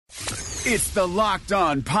It's the Locked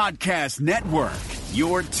On Podcast Network,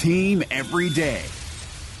 your team every day.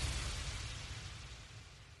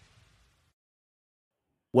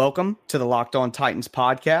 Welcome to the Locked On Titans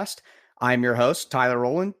podcast. I'm your host, Tyler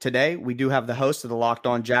Rowland. Today, we do have the host of the Locked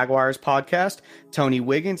On Jaguars podcast, Tony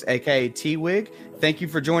Wiggins, a.k.a. T-Wig. Thank you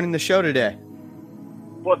for joining the show today.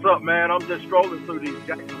 What's up, man? I'm just strolling through these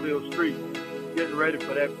Jacksonville streets, getting ready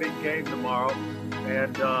for that big game tomorrow,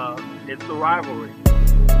 and it's the rivalry.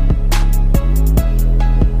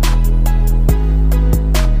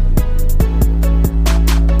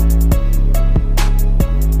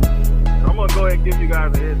 I'm going to go ahead and give you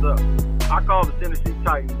guys a heads up. I call the Tennessee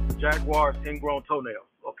Titans the Jaguars' ingrown toenails,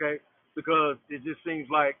 okay? Because it just seems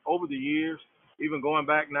like over the years, even going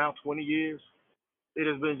back now 20 years,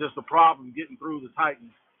 it has been just a problem getting through the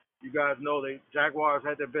Titans. You guys know the Jaguars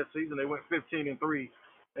had their best season. They went 15-3.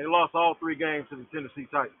 They lost all three games to the Tennessee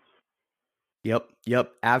Titans. Yep,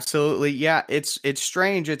 absolutely. Yeah, it's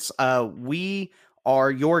strange. It's we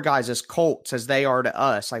are your guys' Colts as they are to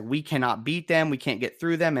us. Like, we cannot beat them. We can't get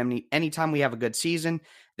through them. Anytime we have a good season,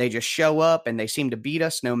 they just show up and they seem to beat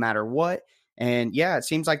us no matter what. And yeah, it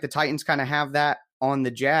seems like the Titans kind of have that on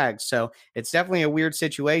the Jags. So it's definitely a weird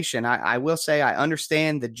situation. I will say I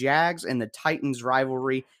understand the Jags and the Titans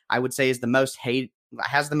rivalry, I would say, has the most hatred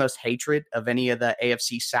of any of the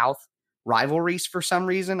AFC South rivalries for some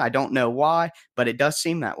reason. I don't know why, but it does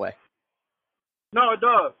seem that way. No, it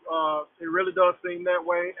does. It really does seem that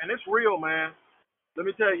way, and it's real, man. Let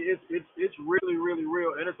me tell you, it's really, really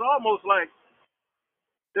real, and it's almost like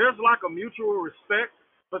there's like a mutual respect,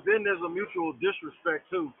 but then there's a mutual disrespect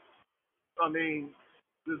too. I mean,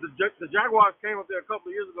 the Jaguars came up there a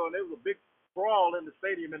couple of years ago, and there was a big brawl in the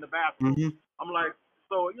stadium in the bathroom. Mm-hmm. I'm like,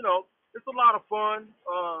 so, it's a lot of fun.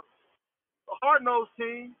 A hard-nosed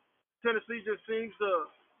team. Tennessee just seems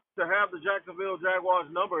to have the Jacksonville Jaguars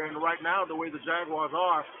number, and right now, the way the Jaguars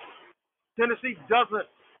are, Tennessee don't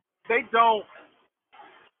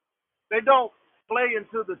play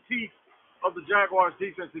into the teeth of the Jaguars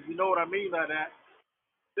defense, if you know what I mean by that.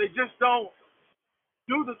 They just don't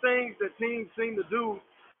do the things that teams seem to do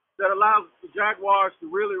that allows the Jaguars to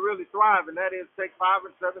really, really thrive, and that is take 5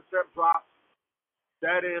 and 7 step drops.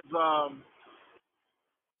 That is throw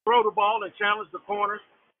the ball and challenge the corners.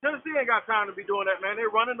 Tennessee ain't got time to be doing that, man. They're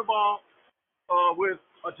running the ball with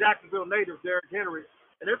a Jacksonville native, Derrick Henry,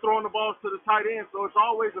 and they're throwing the balls to the tight end, so it's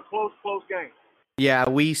always a close game. Yeah,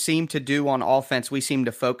 we seem to do on offense. We seem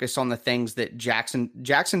to focus on the things that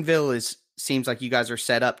Jacksonville seems like you guys are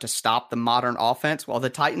set up to stop the modern offense, while the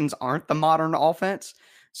Titans aren't the modern offense.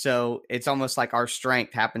 So it's almost like our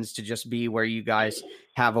strength happens to just be where you guys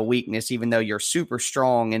have a weakness, even though you're super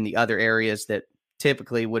strong in the other areas that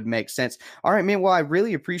typically would make sense. All right, man. Well, I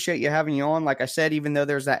really appreciate you having you on. Like I said, even though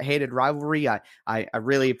there's that hated rivalry, I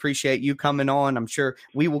really appreciate you coming on. I'm sure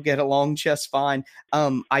we will get along just fine.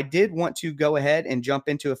 I did want to go ahead and jump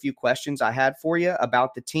into a few questions I had for you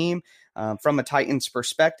about the team from a Titans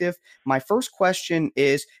perspective. My first question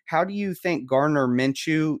is, how do you think Gardner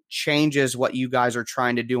Minshew changes what you guys are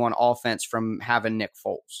trying to do on offense from having Nick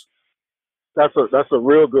Foles? That's a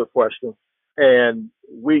real good question. And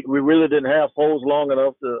we really didn't have Foles long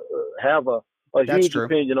enough to have a huge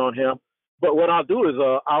opinion on him. But what I'll do is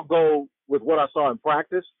I'll go with what I saw in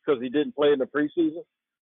practice, because he didn't play in the preseason.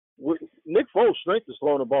 Nick Foles' strength is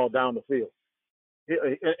throwing the ball down the field.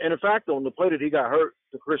 And in fact, on the play that he got hurt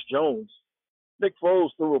to Chris Jones, Nick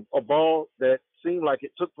Foles threw a ball that seemed like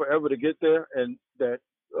it took forever to get there, and that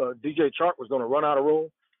DJ Chark was going to run out of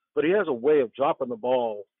room. But he has a way of dropping the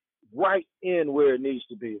ball right in where it needs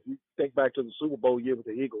to be. If you think back to the Super Bowl year with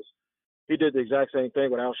the Eagles, he did the exact same thing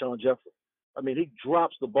with Alshon Jeffrey. I mean, he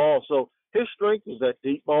drops the ball. So his strength is that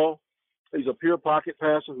deep ball. He's a pure pocket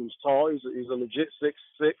passer who's tall. He's a legit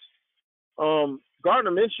 6'6".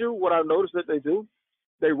 Gardner Minshew, what I've noticed that they do,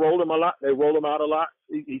 they roll him a lot. They roll him out a lot.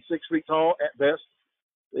 He's 6 feet tall at best.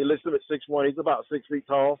 They list him at 6'1". He's about 6 feet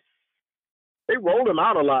tall. They roll him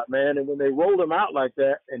out a lot, man. And when they roll him out like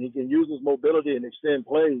that, and he can use his mobility and extend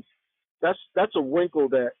plays, that's a wrinkle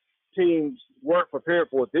that teams weren't prepared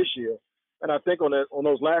for this year. And I think on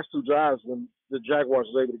those last two drives when the Jaguars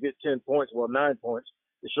was able to get 10 points, 9 points,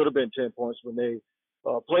 it should have been 10 points when they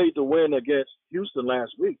played to win against Houston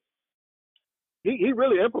last week. He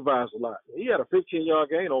really improvised a lot. He had a 15-yard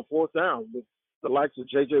gain on 4th down with the likes of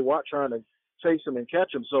J.J. Watt trying to chase him and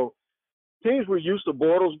catch him. So teams were used to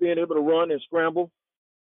Bortles being able to run and scramble.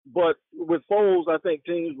 But with Foles, I think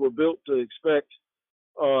teams were built to expect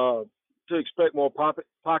more pocket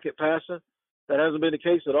passing. That hasn't been the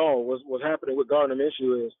case at all. What's happening with Gardner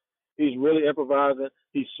Minshew is he's really improvising.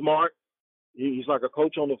 He's smart. He's like a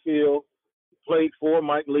coach on the field. played for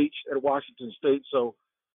Mike Leach at Washington State, so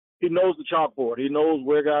he knows the chalkboard. He knows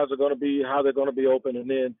where guys are going to be, how they're going to be open, and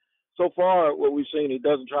then so far what we've seen, he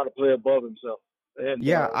doesn't try to play above himself. And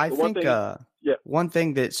Yeah, I think one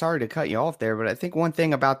thing that, sorry to cut you off there, but I think one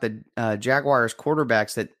thing about the Jaguars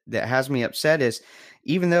quarterbacks that has me upset is,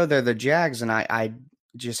 even though they're the Jags and I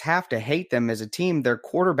just have to hate them as a team, their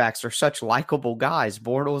quarterbacks are such likable guys.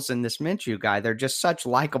 Bortles and this Minshew guy, they're just such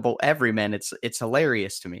likable everymen. It's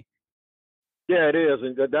hilarious to me. Yeah, it is,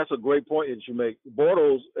 and that's a great point that you make.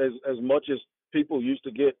 Bortles, as much as people used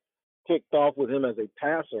to get ticked off with him as a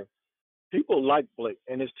passer, people like Blake,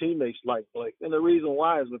 and his teammates like Blake, and the reason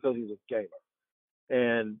why is because he's a gamer,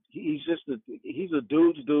 and he's a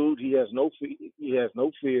dude's dude. He has no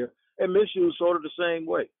fear, and Minshew is sort of the same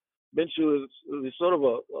way. Minshew is sort of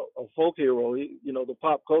a folk hero. The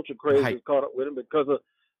pop culture craze has caught up with him because of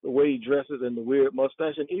the way he dresses and the weird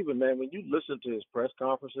mustache, and even, man, when you listen to his press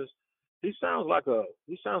conferences, he sounds like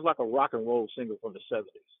a rock and roll singer from the '70s.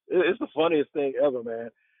 It's the funniest thing ever, man.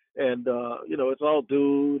 And it's all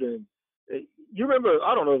dude. And you remember,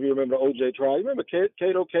 I don't know if you remember OJ trial. You remember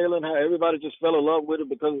Kato Kalin, how everybody just fell in love with him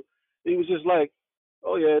because he was just like,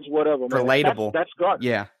 oh yeah, it's whatever, man. Relatable. That's God.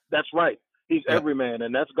 Yeah, that's right. He's every man,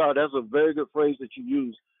 and that's God. That's a very good phrase that you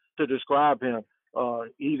use to describe him.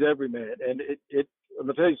 He's every man, and I'm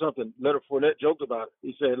gonna tell you something. Leonard Fournette joked about it.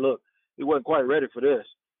 He said, look, he wasn't quite ready for this.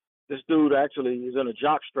 This dude actually is in a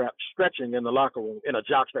jock strap, stretching in the locker room in a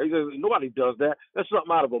jock strap. He says, nobody does that. That's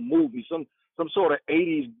something out of a movie, some sort of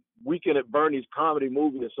 '80s Weekend at Bernie's comedy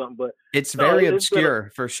movie or something. But it's very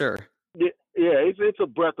obscure for sure. Yeah, it's a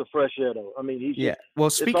breath of fresh air though. I mean, Well,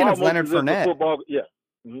 speaking of Leonard Fournette,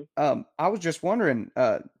 I was just wondering,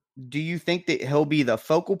 do you think that he'll be the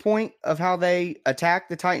focal point of how they attack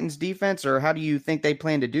the Titans defense, or how do you think they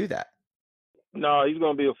plan to do that? No, he's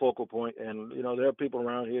going to be a focal point, and there are people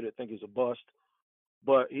around here that think he's a bust,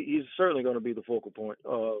 but he's certainly going to be the focal point.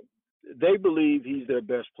 They believe he's their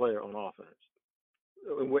best player on offense,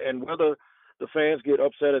 and whether the fans get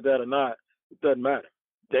upset at that or not, it doesn't matter.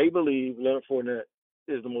 They believe Leonard Fournette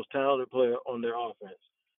is the most talented player on their offense,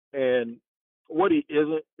 and what he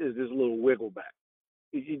isn't is this little wiggle back.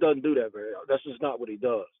 He doesn't do that very often. That's just not what he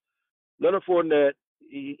does. Leonard Fournette,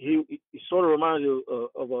 he sort of reminds you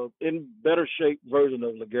of a in better shape version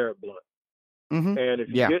of LeGarrette Blount. Mm-hmm. And if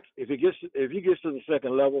he gets to the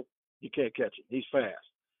second level, you can't catch him. He's fast.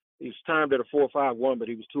 He's timed at a 4.51, but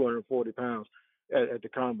he was 240 pounds at the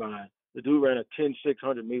combine. The dude ran a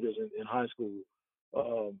 10.600 meters in high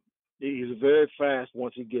school. He's very fast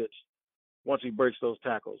once he breaks those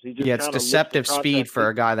tackles. It's deceptive speed for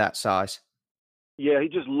a guy that size. Yeah, he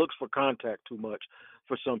just looks for contact too much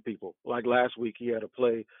for some people. Like last week, he had a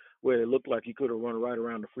play where it looked like he could have run right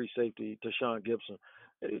around the free safety to Sean Gibson.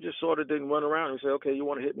 And he just sort of didn't run around and say, okay, you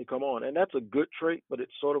want to hit me, come on. And that's a good trait, but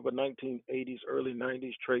it's sort of a 1980s, early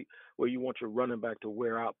 90s trait where you want your running back to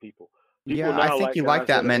wear out people. I think you like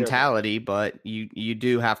that mentality, but you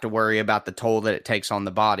do have to worry about the toll that it takes on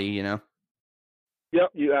the body, Yep,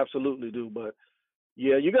 you absolutely do. But,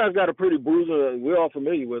 yeah, you guys got a pretty bruiser. We're all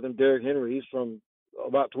familiar with him, Derrick Henry. He's from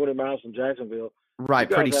about 20 miles from Jacksonville. Right,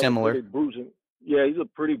 pretty similar. He's a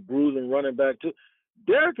pretty bruising running back, too.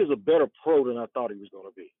 Derrick is a better pro than I thought he was going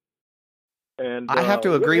to be. And I have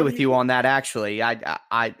to agree with you on that, actually.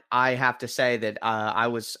 I have to say that I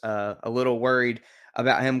was a little worried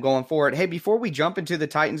about him going forward. Hey, before we jump into the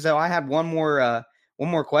Titans, though, I had one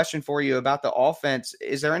more question for you about the offense.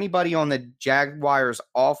 Is there anybody on the Jaguars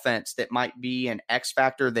offense that might be an X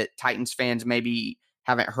factor that Titans fans maybe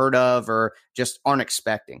haven't heard of or just aren't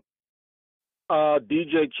expecting?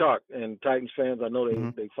 DJ Chark, and Titans fans, I know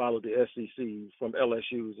they followed the SEC from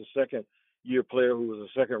LSU. He's a second-year player who was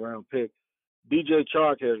a second-round pick. DJ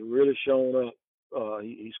Chark has really shown up.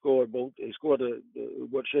 He scored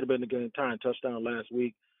what should have been the game-tying touchdown last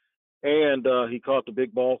week, and he caught the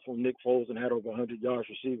big ball from Nick Foles and had over 100 yards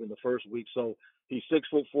receiving the first week. So he's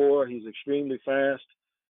 6'4". He's extremely fast.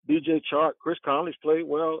 DJ Chark, Chris Conley's played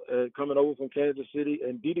well coming over from Kansas City,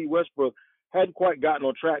 and D.D. Westbrook hadn't quite gotten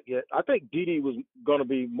on track yet. I think D.D. was going to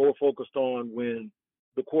be more focused on when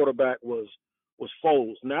the quarterback was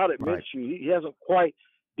Foles. Now that Minshew, he hasn't quite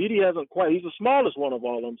 – D.D. hasn't quite – he's the smallest one of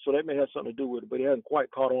all of them, so that may have something to do with it, but he hasn't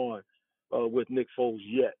quite caught on with Nick Foles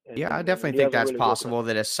yet. I definitely think that's possible,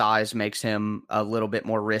 that his size makes him a little bit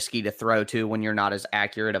more risky to throw to when you're not as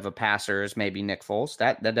accurate of a passer as maybe Nick Foles.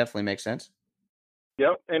 That definitely makes sense.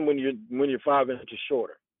 Yep, and when you're 5 inches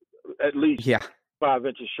shorter, at least 5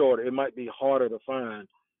 inches shorter, it might be harder to find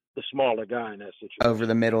the smaller guy in that situation. Over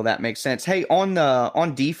the middle, that makes sense. Hey,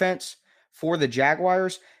 on defense for the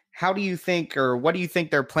Jaguars, how do you think, or what do you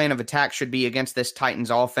think their plan of attack should be against this Titans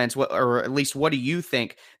offense? Or at least what do you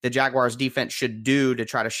think the Jaguars defense should do to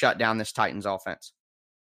try to shut down this Titans offense?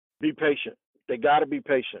 Be patient. They got to be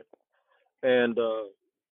patient. And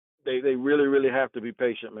they really, really have to be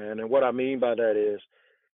patient, man. And what I mean by that is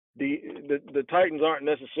the Titans aren't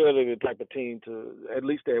necessarily the type of team to, at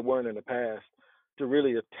least they weren't in the past, to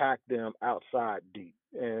really attack them outside deep.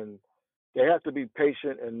 And they have to be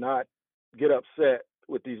patient and not get upset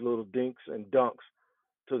with these little dinks and dunks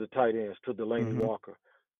to the tight ends, to Delaney Walker.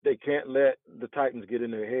 They can't let the Titans get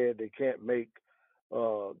in their head. They can't make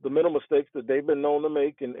the mental mistakes that they've been known to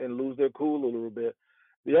make and lose their cool a little bit.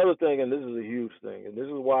 The other thing, and this is a huge thing, and this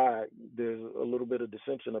is why there's a little bit of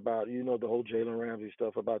dissension about, the whole Jalen Ramsey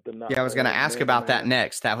stuff about them not. Yeah, I was going to ask about that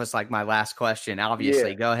next. That was like my last question,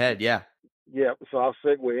 obviously. Yeah. Go ahead, yeah. Yeah, so I'll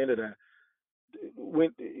segue into that.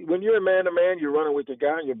 When you're a man-to-man, you're running with your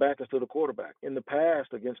guy and your back is to the quarterback. In the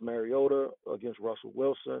past, against Mariota, against Russell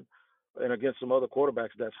Wilson, and against some other quarterbacks,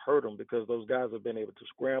 that's hurt them because those guys have been able to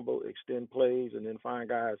scramble, extend plays, and then find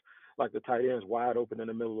guys like the tight ends wide open in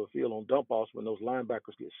the middle of the field on dump-offs when those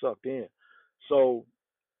linebackers get sucked in. So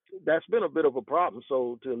that's been a bit of a problem.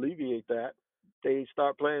 So to alleviate that, they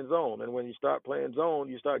start playing zone. And when you start playing zone,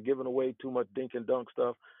 you start giving away too much dink and dunk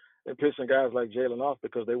stuff and pissing guys like Jalen off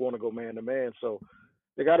because they want to go man-to-man. So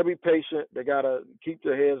they got to be patient. They got to keep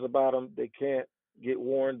their heads about them. They can't get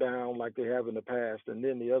worn down like they have in the past. And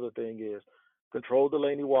then the other thing is control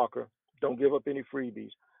Delaney Walker. Don't give up any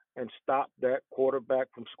freebies. And stop that quarterback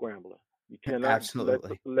from scrambling. You cannot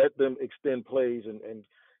let them extend plays and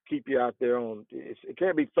keep you out there on. It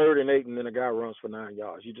can't be 3rd and 8 and then a guy runs for 9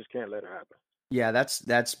 yards. You just can't let it happen. Yeah,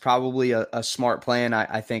 that's probably a smart plan.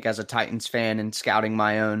 I think as a Titans fan and scouting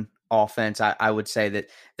my own offense, I would say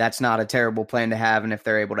that's not a terrible plan to have. And if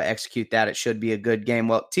they're able to execute that, it should be a good game.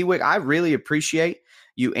 Well, T-Wick, I really appreciate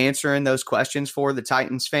you answering those questions for the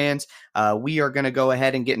Titans fans. We are going to go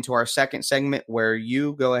ahead and get into our second segment where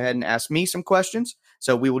you go ahead and ask me some questions.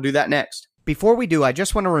 So we will do that next. Before we do, I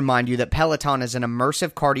just want to remind you that Peloton is an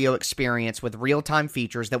immersive cardio experience with real-time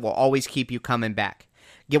features that will always keep you coming back.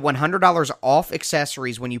 Get $100 off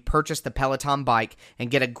accessories when you purchase the Peloton bike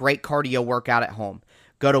and get a great cardio workout at home.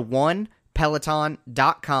 Go to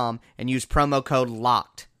onepeloton.com and use promo code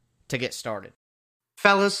LOCKED to get started.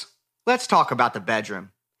 Fellas, let's talk about the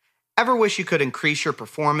bedroom. Ever wish you could increase your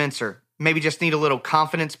performance or maybe just need a little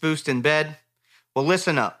confidence boost in bed? Well,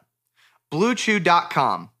 listen up.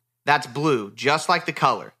 BlueChew.com. That's blue, just like the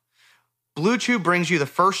color. Blue Chew brings you the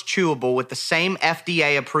first chewable with the same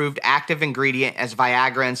FDA-approved active ingredient as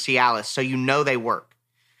Viagra and Cialis, so you know they work.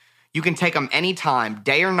 You can take them anytime,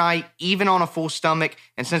 day or night, even on a full stomach,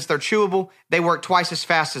 and since they're chewable, they work twice as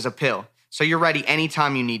fast as a pill, so you're ready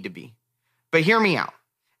anytime you need to be. But hear me out.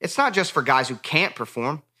 It's not just for guys who can't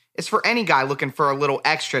perform. It's for any guy looking for a little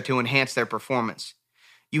extra to enhance their performance.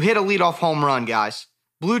 You hit a leadoff home run, guys.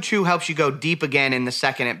 Blue Chew helps you go deep again in the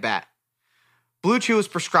second at bat. Blue Chew is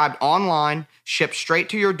prescribed online, shipped straight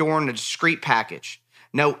to your door in a discreet package.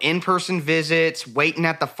 No in-person visits, waiting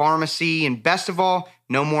at the pharmacy, and best of all,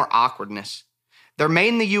 no more awkwardness. They're made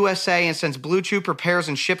in the USA, and since Blue Chew prepares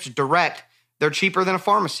and ships direct, they're cheaper than a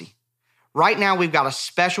pharmacy. Right now, we've got a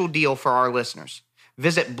special deal for our listeners.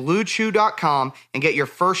 Visit BlueChew.com and get your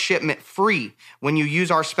first shipment free when you use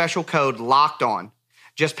our special code LOCKEDON.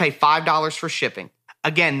 Just pay $5 for shipping.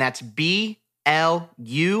 Again, that's BLUE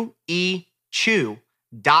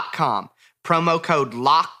Chew.com. Promo code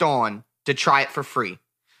LOCKEDON to try it for free.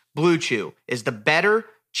 Blue Chew is the better,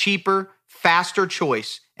 cheaper, faster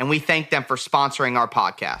choice, and we thank them for sponsoring our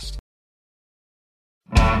podcast.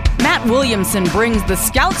 Matt Williamson brings the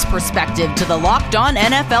scout's perspective to the Locked On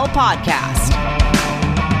NFL podcast.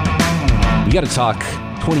 We got to talk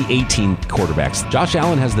 2018 quarterbacks. Josh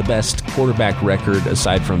Allen has the best quarterback record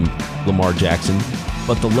aside from Lamar Jackson,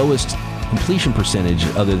 but the lowest completion percentage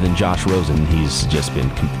other than Josh Rosen. He's just been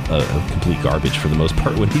complete garbage for the most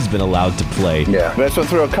part when he's been allowed to play. Yeah, but so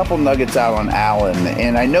throw a couple nuggets out on Allen,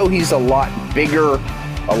 and I know he's a lot bigger,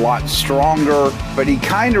 a lot stronger, but he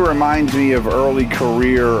kind of reminds me of early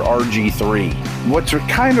career RG3. What's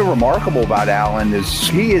kind of remarkable about Allen is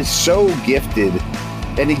he is so gifted,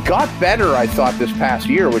 and he got better, I thought, this past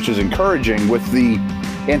year, which is encouraging with the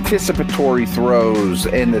anticipatory throws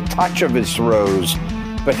and the touch of his throws.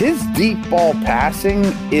 But his deep ball passing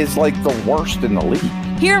is like the worst in the league.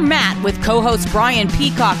 Hear Matt with co-host Brian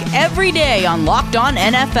Peacock every day on Locked On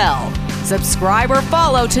NFL. Subscribe or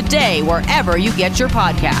follow today wherever you get your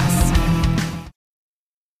podcasts.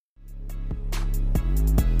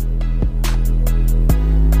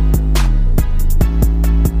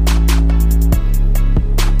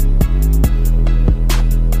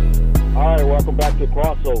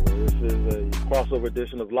 crossover. This is a crossover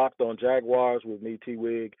edition of Locked On Jaguars with me,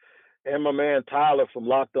 T-Wig, and my man Tyler from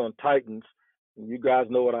Locked On Titans. And you guys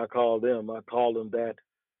know what I call them. I call them that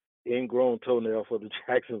ingrown toenail for the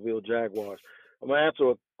Jacksonville Jaguars. I'm going to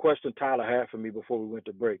answer a question Tyler had for me before we went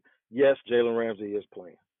to break. Yes, Jalen Ramsey is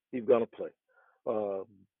playing. He's going to play. All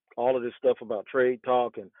of this stuff about trade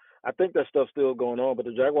talk, and I think that stuff's still going on, but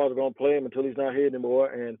the Jaguars are going to play him until he's not here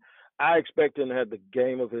anymore, and I expect him to have the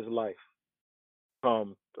game of his life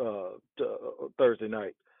come Thursday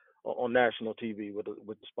night on national TV with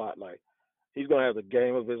the spotlight. He's going to have the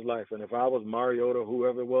game of his life, and if I was Mariota or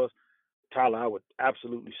whoever it was, Tyler, I would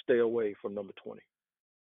absolutely stay away from number 20.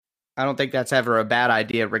 I don't think that's ever a bad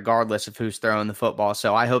idea, regardless of who's throwing the football.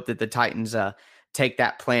 So I hope that the Titans take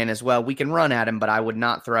that plan as well. We can run at him, but I would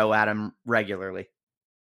not throw at him regularly.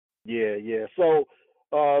 Yeah. So,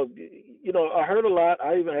 I heard a lot.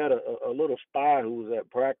 I even had a little spy who was at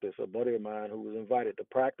practice, a buddy of mine who was invited to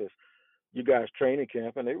practice you guys' training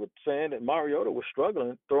camp, and they were saying that Mariota was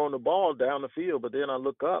struggling throwing the ball down the field. But then I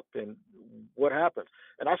look up, and what happens?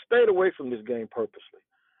 And I stayed away from this game purposely.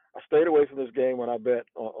 I stayed away from this game when I bet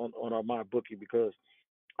on my bookie because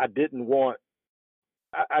I didn't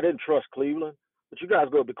trust Cleveland. But you guys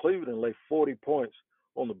go to Cleveland and lay 40 points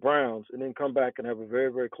on the Browns and then come back and have a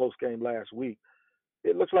very, very close game last week.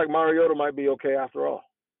 It looks like Mariota might be okay after all.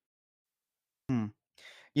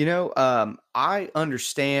 I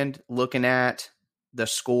understand looking at the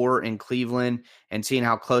score in Cleveland and seeing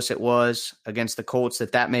how close it was against the Colts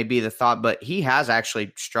that may be the thought, but he has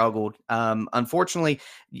actually struggled. Unfortunately,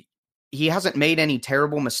 he hasn't made any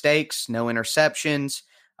terrible mistakes, no interceptions,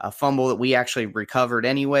 a fumble that we actually recovered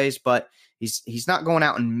anyways, but he's not going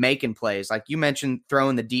out and making plays. Like you mentioned,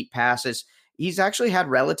 throwing the deep passes. He's actually had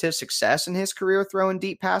relative success in his career throwing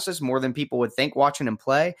deep passes, more than people would think watching him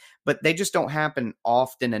play, but they just don't happen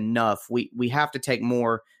often enough. We have to take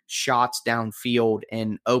more shots downfield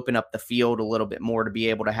and open up the field a little bit more to be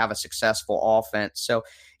able to have a successful offense. So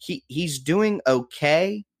he's doing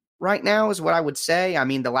okay right now is what I would say. I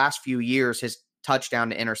mean, the last few years, his touchdown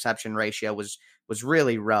to interception ratio was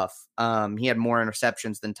really rough. He had more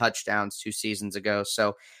interceptions than touchdowns 2 seasons ago.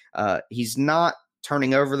 So he's not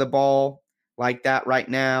turning over the ball like that right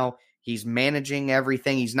now. He's managing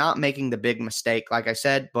everything. He's not making the big mistake, like I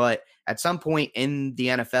said, but at some point in the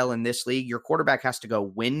NFL, in this league, your quarterback has to go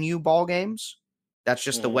win you ball games. That's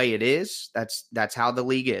just the way it is. That's how the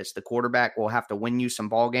league is. The quarterback will have to win you some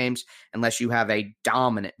ball games unless you have a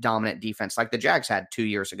dominant defense like the Jags had 2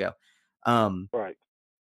 years ago. Right.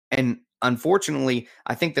 And unfortunately,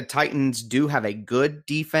 I think the Titans do have a good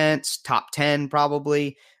defense, top 10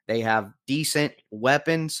 probably. They have decent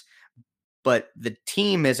weapons, but the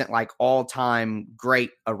team isn't like all-time great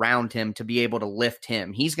around him to be able to lift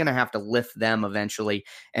him. He's going to have to lift them eventually.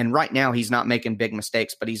 And right now he's not making big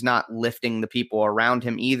mistakes, but he's not lifting the people around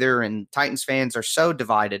him either. And Titans fans are so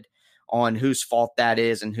divided on whose fault that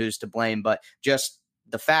is and who's to blame. But just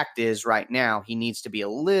the fact is right now he needs to be a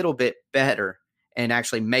little bit better and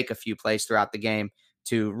actually make a few plays throughout the game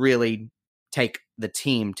to really take the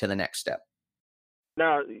team to the next step.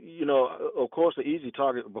 Now, of course, the easy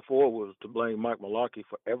target before was to blame Mike Mularkey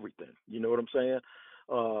for everything. You know what I'm saying?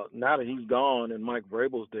 Now that he's gone and Mike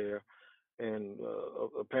Vrabel's there, and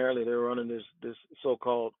apparently they're running this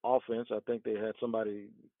so-called offense. I think they had somebody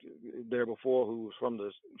there before who was from the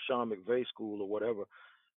Sean McVay school or whatever.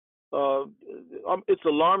 It's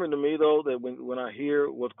alarming to me, though, that when I hear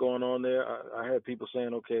what's going on there, I had people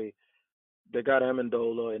saying, okay, they got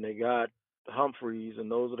Amendola and they got Humphreys, and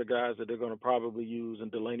those are the guys that they're going to probably use,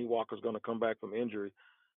 and Delaney Walker's going to come back from injury.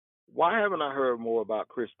 Why haven't I heard more about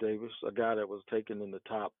Chris Davis, a guy that was taken in the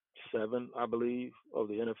top 7, I believe, of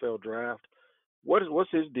the NFL draft?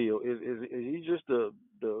 What's his deal? Is he just the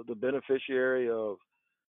beneficiary of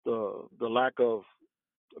the lack of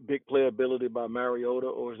big playability by Mariota,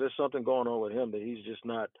 or is there something going on with him that he's just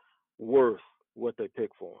not worth what they pick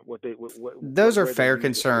for him? Those are fair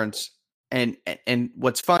concerns. And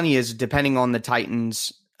what's funny is depending on the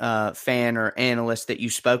Titans fan or analyst that you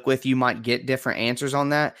spoke with, you might get different answers on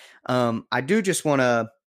that. I do just want to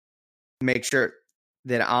make sure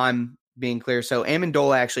that I'm being clear. So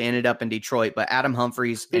Amendola actually ended up in Detroit, but Adam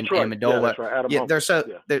Humphries and Amendola, that's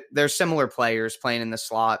right. they're similar players playing in the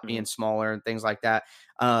slot, being smaller and things like that.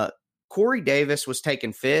 Corey Davis was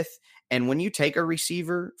taken 5th. And when you take a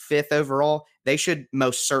receiver 5th overall, they should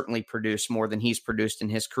most certainly produce more than he's produced in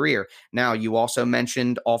his career. Now, you also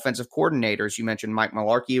mentioned offensive coordinators. You mentioned Mike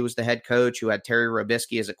Mularkey, who was the head coach, who had Terry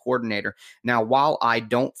Robisky as a coordinator. Now, while I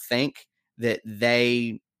don't think that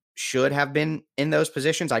they should have been in those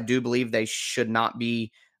positions, I do believe they should not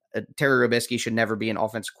be Terry Robisky should never be an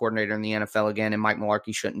offensive coordinator in the NFL again, and Mike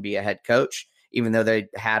Mularkey shouldn't be a head coach, even though they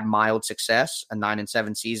had mild success, a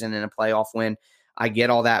 9-7 season and a playoff win. I get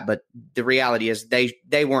all that, but the reality is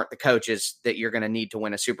they weren't the coaches that you're going to need to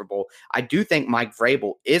win a Super Bowl. I do think Mike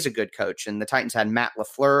Vrabel is a good coach, and the Titans had Matt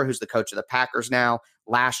LaFleur, who's the coach of the Packers now,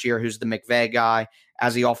 last year, who's the McVay guy,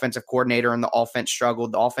 as the offensive coordinator, and the offense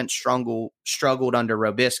struggled. The offense struggled under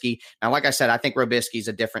Robisky. Now, like I said, I think Robisky's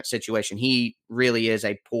a different situation. He really is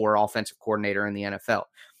a poor offensive coordinator in the NFL.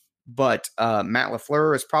 But Matt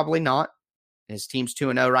LaFleur is probably not. His team's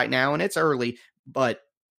 2-0 right now, and it's early, but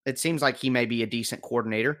it seems like he may be a decent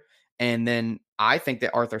coordinator. And then I think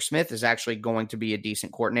that Arthur Smith is actually going to be a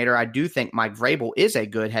decent coordinator. I do think Mike Vrabel is a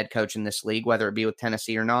good head coach in this league, whether it be with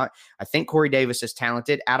Tennessee or not. I think Corey Davis is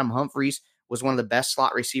talented. Adam Humphries was one of the best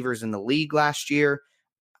slot receivers in the league last year.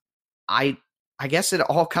 I guess it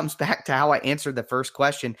all comes back to how I answered the first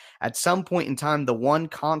question. At some point in time, the one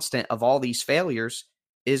constant of all these failures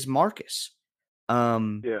is Marcus.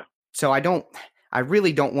 So I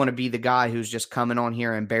really don't want to be the guy who's just coming on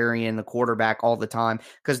here and burying the quarterback all the time,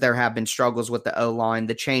 because there have been struggles with the O-line,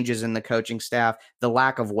 the changes in the coaching staff, the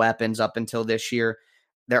lack of weapons up until this year.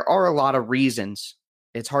 There are a lot of reasons.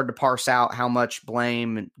 It's hard to parse out how much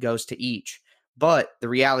blame goes to each. But the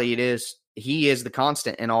reality is he is the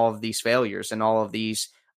constant in all of these failures and all of these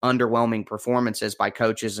underwhelming performances by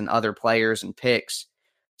coaches and other players and picks.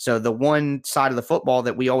 So the one side of the football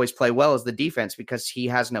that we always play well is the defense, because he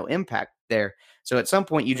has no impact there. So at some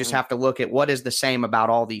point you just have to look at what is the same about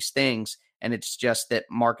all these things, and it's just that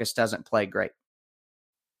Marcus doesn't play great.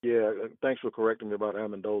 Yeah, thanks for correcting me about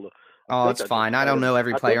Amendola. Oh, it's fine. I don't know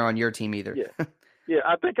every player on your team either. Yeah,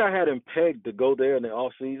 I think I had him pegged to go there in the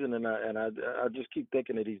off season, and I just keep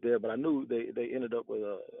thinking that he's there. But I knew they ended up with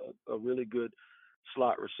a really good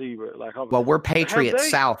slot receiver. Well, we're Patriots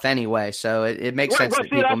South anyway, so it makes sense that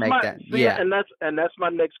people make that. Yeah, and that's my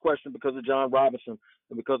next question, because of John Robinson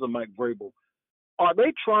and because of Mike Vrabel. Are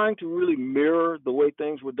they trying to really mirror the way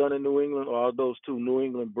things were done in New England, or are those two New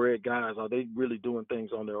England-bred guys, are they really doing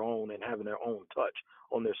things on their own and having their own touch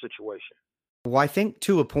on their situation? Well, I think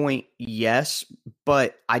to a point, yes,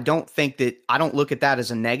 but I don't look at that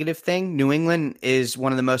as a negative thing. New England is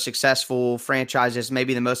one of the most successful franchises,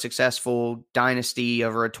 maybe the most successful dynasty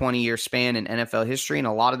over a 20-year span in NFL history, and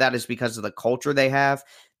a lot of that is because of the culture they have.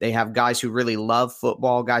 They have guys who really love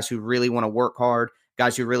football, guys who really want to work hard,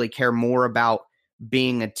 guys who really care more about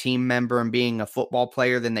being a team member and being a football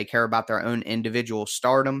player than they care about their own individual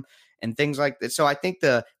stardom and things like that. So I think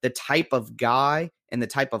the type of guy and the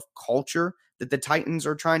type of culture that the Titans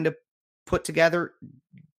are trying to put together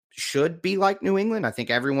should be like New England. I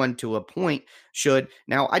think everyone to a point should.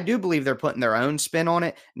 Now, I do believe they're putting their own spin on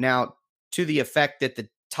it. Now, to the effect that the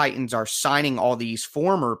Titans are signing all these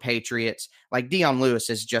former Patriots, like Dion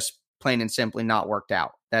Lewis is just plain and simply not worked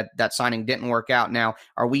out. That signing didn't work out. Now,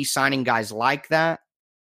 are we signing guys like that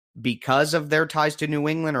because of their ties to New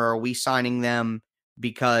England, or are we signing them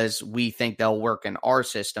because we think they'll work in our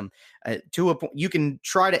system? To a point, you can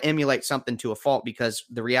try to emulate something to a fault, because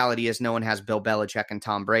the reality is no one has Bill Belichick and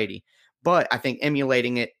Tom Brady. But I think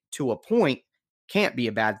emulating it to a point can't be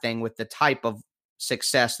a bad thing with the type of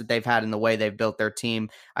success that they've had in the way they've built their team.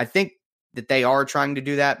 I think that they are trying to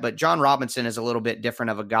do that, but John Robinson is a little bit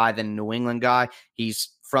different of a guy than a New England guy. He's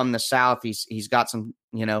from the South. He's got some,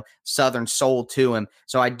 Southern soul to him.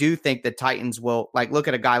 So I do think the Titans will look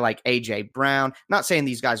at a guy like AJ Brown. Not saying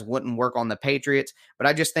these guys wouldn't work on the Patriots, but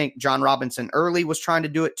I just think John Robinson early was trying to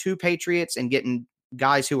do it to Patriots and getting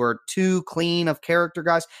guys who are too clean of character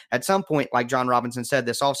guys. At some point, like John Robinson said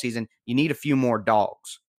this offseason, you need a few more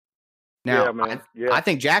dogs. Now, I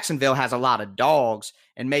think Jacksonville has a lot of dogs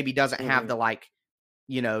and maybe doesn't have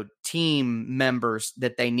the team members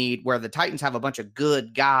that they need, where the Titans have a bunch of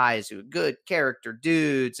good guys who are good character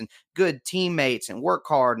dudes and good teammates and work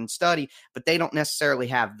hard and study, but they don't necessarily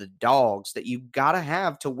have the dogs that you got to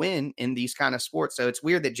have to win in these kind of sports. So it's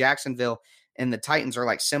weird that Jacksonville and the Titans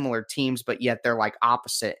are similar teams, but yet they're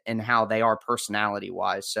opposite in how they are personality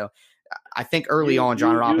wise. So I think early on,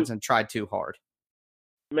 John Robinson tried too hard.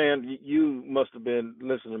 Man, you must have been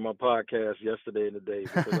listening to my podcast yesterday and today,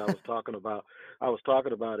 because I was talking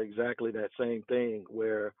about exactly that same thing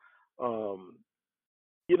where, in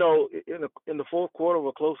the fourth quarter of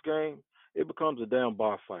a close game, it becomes a damn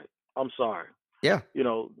bar fight. I'm sorry. Yeah.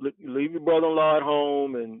 Leave your brother-in-law at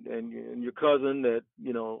home and your cousin that,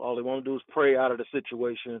 all they want to do is pray out of the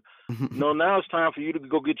situation. Now it's time for you to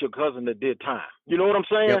go get your cousin that did time. You know what I'm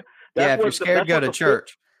saying? Yep. If you're scared, go to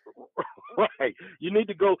church. Right. You need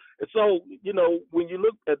to go. And so, when you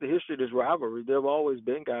look at the history of this rivalry, there have always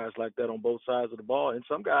been guys like that on both sides of the ball. And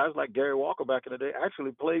some guys, like Gary Walker back in the day,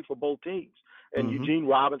 actually played for both teams. And Mm-hmm. Eugene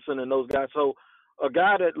Robinson and those guys. So a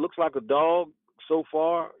guy that looks like a dog so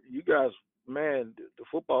far, you guys, man, the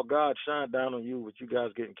football god shined down on you with you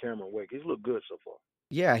guys getting Cameron Wake. He's looked good so far.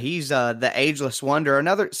 Yeah, he's the ageless wonder.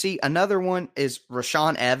 Another one is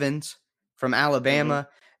Rashaan Evans from Alabama.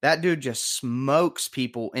 Mm-hmm. That dude just smokes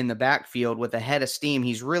people in the backfield with a head of steam.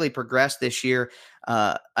 He's really progressed this year.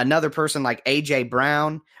 Another person like A.J.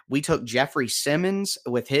 Brown. We took Jeffrey Simmons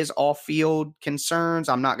with his off-field concerns.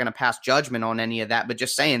 I'm not going to pass judgment on any of that, but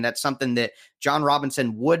just saying that's something that John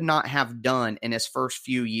Robinson would not have done in his first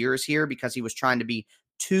few years here because he was trying to be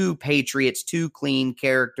too Patriots, too clean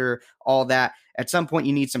character, all that. At some point,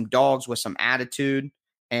 you need some dogs with some attitude.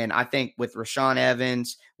 And I think with Rashaan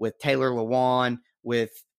Evans, with Taylor Lewan,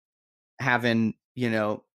 with having,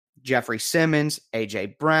 Jeffrey Simmons,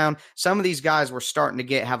 A.J. Brown, some of these guys were starting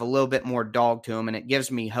to have a little bit more dog to them, and it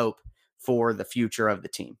gives me hope for the future of the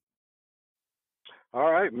team.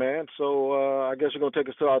 All right, man. So I guess you're going to take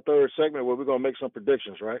us to our third segment where we're going to make some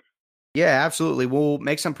predictions, right? Yeah, absolutely. We'll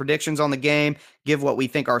make some predictions on the game, give what we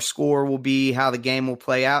think our score will be, how the game will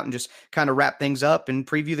play out, and just kind of wrap things up and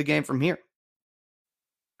preview the game from here.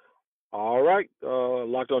 All right.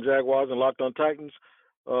 Locked on Jaguars and Locked on Titans.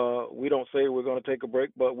 We don't say we're going to take a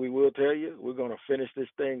break, but we will tell you we're going to finish this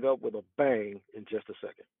thing up with a bang in just a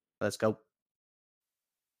second. Let's go.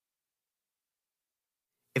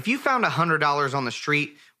 If you found $100 on the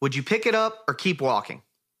street, would you pick it up or keep walking?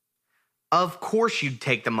 Of course you'd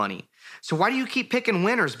take the money. So why do you keep picking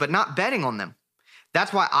winners but not betting on them?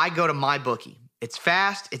 That's why I go to MyBookie. It's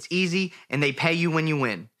fast, it's easy, and they pay you when you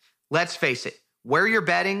win. Let's face it, where you're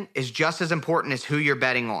betting is just as important as who you're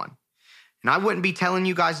betting on. And I wouldn't be telling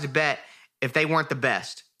you guys to bet if they weren't the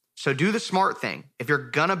best. So do the smart thing. If you're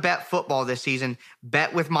gonna bet football this season,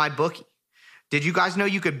 bet with MyBookie. Did you guys know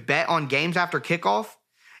you could bet on games after kickoff?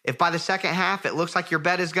 If by the second half it looks like your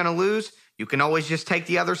bet is gonna lose, you can always just take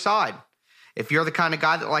the other side. If you're the kind of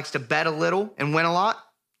guy that likes to bet a little and win a lot,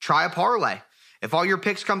 try a parlay. If all your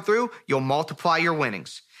picks come through, you'll multiply your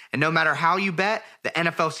winnings. And no matter how you bet, the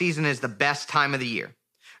NFL season is the best time of the year.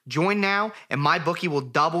 Join now, and MyBookie will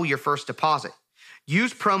double your first deposit.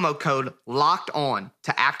 Use promo code LOCKEDON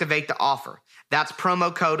to activate the offer. That's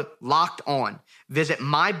promo code LOCKEDON. Visit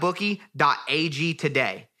mybookie.ag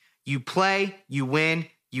today. You play, you win,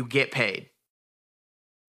 you get paid.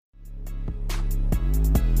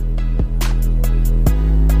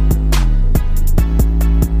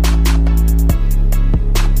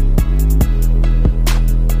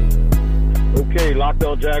 Okay, Locked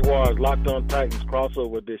on Jaguars, Locked on Titans,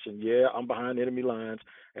 crossover edition. Yeah, I'm behind enemy lines,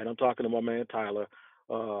 and I'm talking to my man Tyler.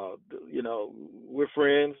 We're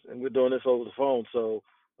friends, and we're doing this over the phone. So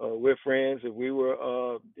we're friends. If we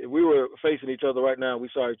were facing each other right now, we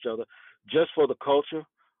saw each other. Just for the culture,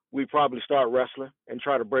 we probably start wrestling and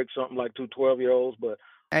try to break something like two 12-year-olds. But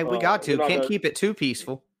hey, we got to. Can't keep it too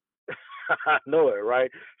peaceful. I know it, right?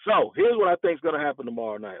 So here's what I think is going to happen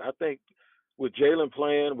tomorrow night. I think with Jalen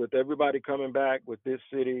playing, with everybody coming back, with this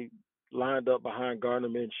city lined up behind Gardner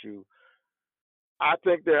Minshew, I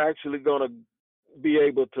think they're actually going to be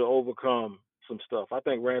able to overcome some stuff. I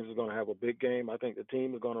think Rams is going to have a big game. I think the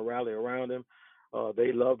team is going to rally around him.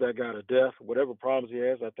 They love that guy to death. Whatever problems he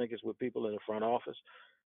has, I think it's with people in the front office.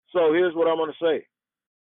 So here's what I'm going to say.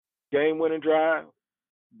 Game-winning drive,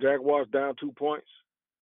 Jaguars down 2 points.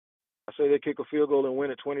 I say they kick a field goal and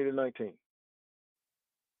win it 20-19.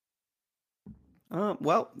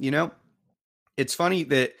 Well, it's funny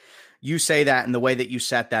that you say that and the way that you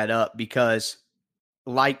set that up, because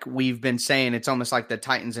like we've been saying, it's almost like the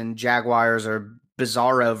Titans and Jaguars are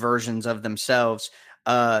bizarro versions of themselves.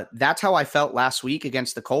 That's how I felt last week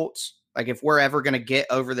against the Colts. Like, if we're ever going to get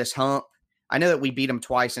over this hump, I know that we beat them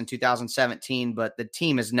twice in 2017, but the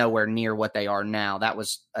team is nowhere near what they are now. That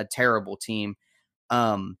was a terrible team.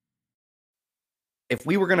 If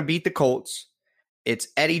we were going to beat the Colts, it's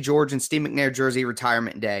Eddie George and Steve McNair jersey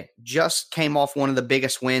retirement day. Just came off one of the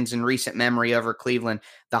biggest wins in recent memory over Cleveland.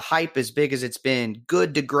 The hype as big as it's been.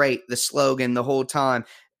 Good to great, the slogan the whole time.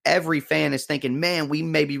 Every fan is thinking, man, we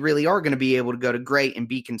maybe really are going to be able to go to great and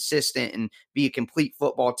be consistent and be a complete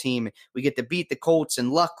football team. We get to beat the Colts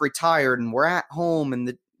and Luck retired and we're at home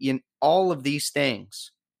and all of these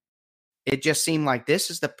things. It just seemed like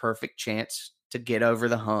this is the perfect chance to get over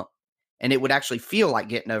the hump. And it would actually feel like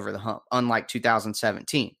getting over the hump, unlike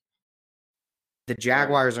 2017. The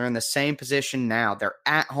Jaguars are in the same position now. They're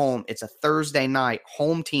at home. It's a Thursday night.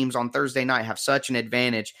 Home teams on Thursday night have such an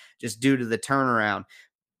advantage just due to the turnaround.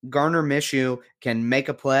 Gardner Minshew can make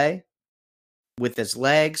a play, with his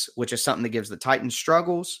legs, which is something that gives the Titans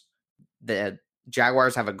struggles. The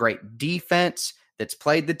Jaguars have a great defense that's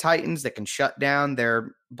played the Titans, that can shut down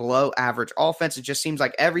their below average offense. It just seems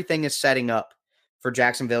like everything is setting up for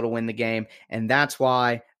Jacksonville to win the game, and that's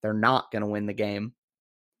why they're not going to win the game.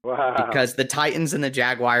 Wow. Because the Titans and the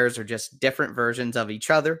Jaguars are just different versions of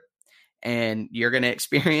each other, and you're going to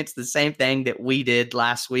experience the same thing that we did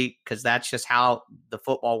last week, because that's just how the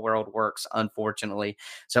football world works, unfortunately.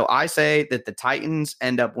 So I say that the Titans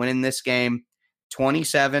end up winning this game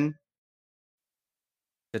 27-21.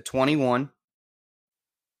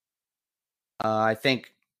 I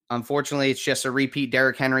think, unfortunately, it's just a repeat.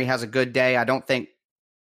 Derrick Henry has a good day. I don't think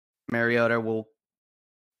Mariota will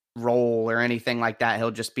roll or anything like that.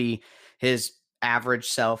 He'll just be his average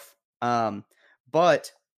self.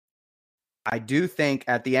 But I do think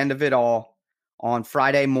at the end of it all, on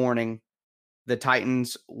Friday morning, the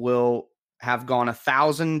Titans will have gone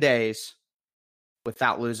 1,000 days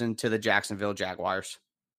without losing to the Jacksonville Jaguars.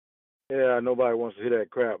 Yeah, nobody wants to hear that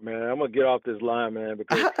crap, man. I'm gonna get off this line, man,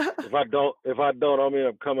 because if I don't, I'm end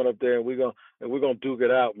up coming up there and we're gonna duke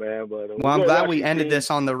it out, man. But well, I'm glad we ended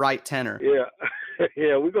this on the right tenor. Yeah,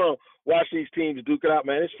 yeah, we're gonna watch these teams duke it out,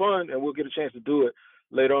 man. It's fun, and we'll get a chance to do it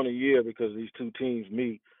later on in the year because these two teams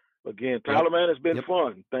meet again. Tyler, man, it's been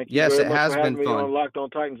fun. Thank you. Yes, very it much has for having been me fun. On Locked On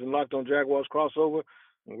Titans and Locked On Jaguars crossover,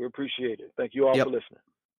 and we appreciate it. Thank you all for listening.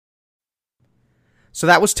 So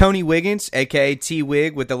that was Tony Wiggins, a.k.a.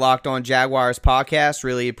 T-Wig, with the Locked On Jaguars podcast.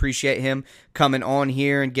 Really appreciate him coming on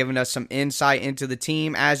here and giving us some insight into the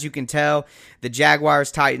team. As you can tell, the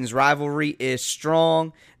Jaguars-Titans rivalry is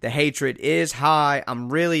strong. The hatred is high. I'm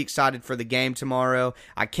really excited for the game tomorrow.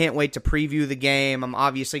 I can't wait to preview the game. I'm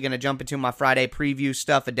obviously going to jump into my Friday preview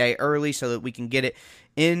stuff a day early so that we can get it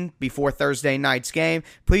in before Thursday night's game.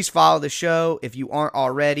 Please follow the show if you aren't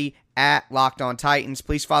already at Locked On Titans.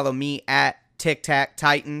 Please follow me at Tic Tac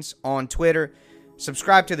Titans on Twitter.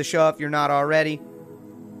 Subscribe to the show if you're not already.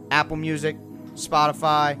 Apple Music,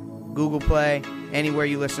 Spotify, Google Play, anywhere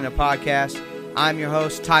you listen to podcasts. I'm your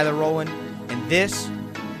host, Tyler Rowland, and this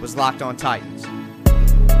was Locked On Titans.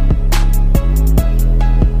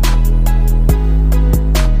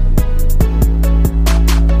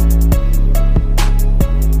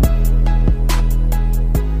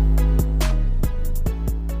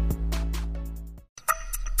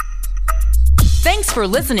 Thanks for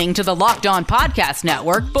listening to the Locked On Podcast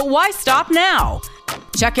Network, but why stop now?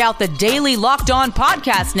 Check out the daily Locked On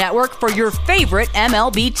Podcast Network for your favorite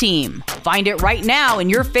MLB team. Find it right now in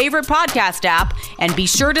your favorite podcast app, and be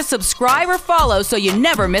sure to subscribe or follow so you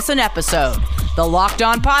never miss an episode. The Locked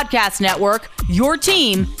On Podcast Network, your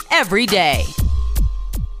team every day.